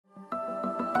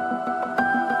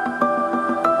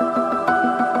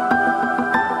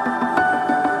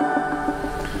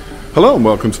Hello and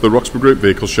welcome to the Roxburghe Group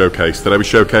Vehicle Showcase. Today we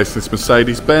showcase this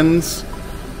Mercedes-Benz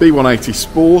B180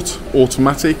 Sport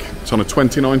Automatic. It's on a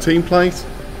 2019 plate,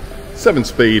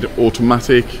 7-speed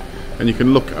automatic, and you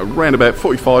can look around about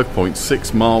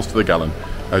 45.6 miles to the gallon.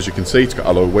 As you can see, it's got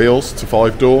alloy wheels, it's a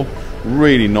 5-door,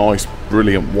 really nice,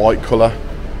 brilliant white colour.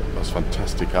 That's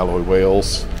fantastic alloy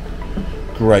wheels.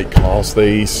 Great cars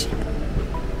these.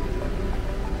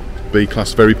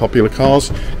 B-class, very popular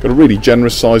cars. Got a really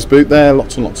generous size boot there,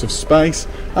 lots and lots of space,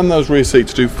 and those rear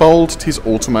seats do fold. It is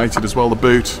automated as well, the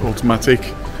boot, automatic.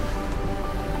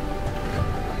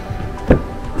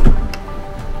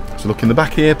 So look in the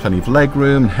back here, plenty of leg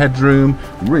room, headroom,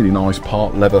 really nice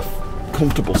part leather,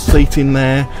 comfortable seating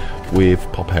there with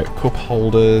pop-out cup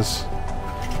holders.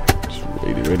 It's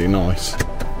really, really nice.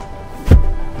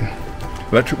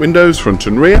 Electric windows, front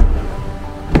and rear.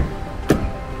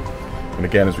 And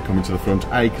again, as we come into the front,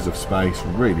 acres of space,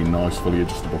 really nice, fully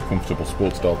adjustable, comfortable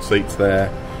sports style seats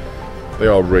there. They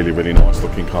are really, really nice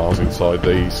looking cars inside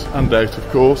these and out, of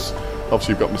course.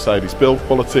 Obviously, you've got Mercedes build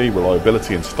quality,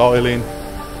 reliability and styling.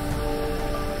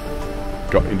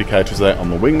 Got indicators there on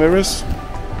the wing mirrors.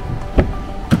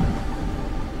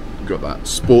 Got that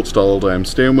sports style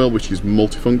steering wheel, which is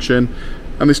multifunction.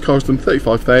 And this car's done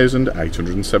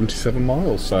 35,877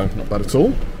 miles, so not bad at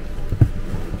all.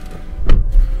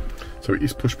 So it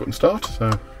is push button start,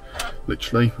 so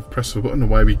literally press the button,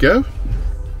 away we go.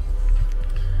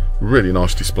 Really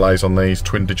nice displays on these,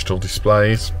 twin digital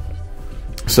displays.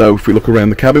 So if we look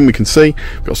around the cabin, we can see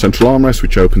we've got a central armrest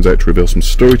which opens out to reveal some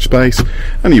storage space,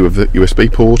 and you have the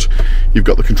USB port. You've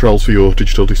got the controls for your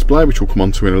digital display, which we'll come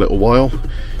on to in a little while.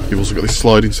 You've also got this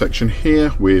sliding section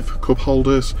here with cup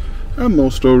holders and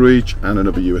more storage, and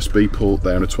another USB port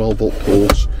there and a 12-volt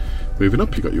port. Moving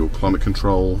up, you've got your climate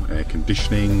control, air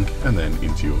conditioning, and then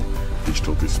into your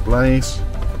digital displays,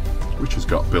 which has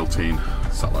got built-in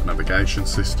satellite navigation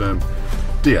system,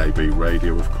 DAB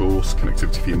radio, of course,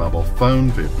 connectivity for your mobile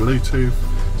phone via Bluetooth,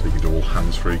 so you can do all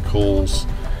hands-free calls.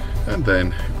 And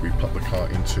then if we pop the car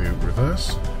into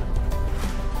reverse,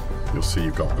 you'll see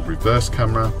you've got a reverse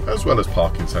camera as well as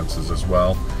parking sensors as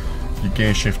well. Your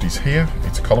gear shift is here,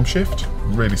 it's a column shift,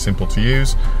 really simple to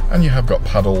use, and you have got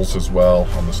paddles as well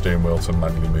on the steering wheel to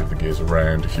manually move the gears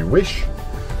around if you wish.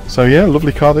 So yeah,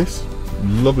 lovely car this,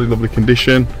 lovely, lovely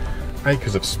condition,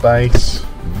 acres of space,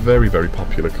 very, very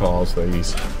popular cars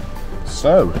these.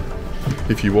 So,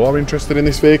 if you are interested in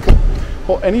this vehicle,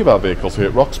 or any of our vehicles here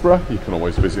at Roxburghe, you can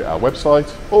always visit our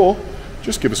website, or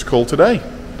just give us a call today.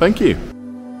 Thank you.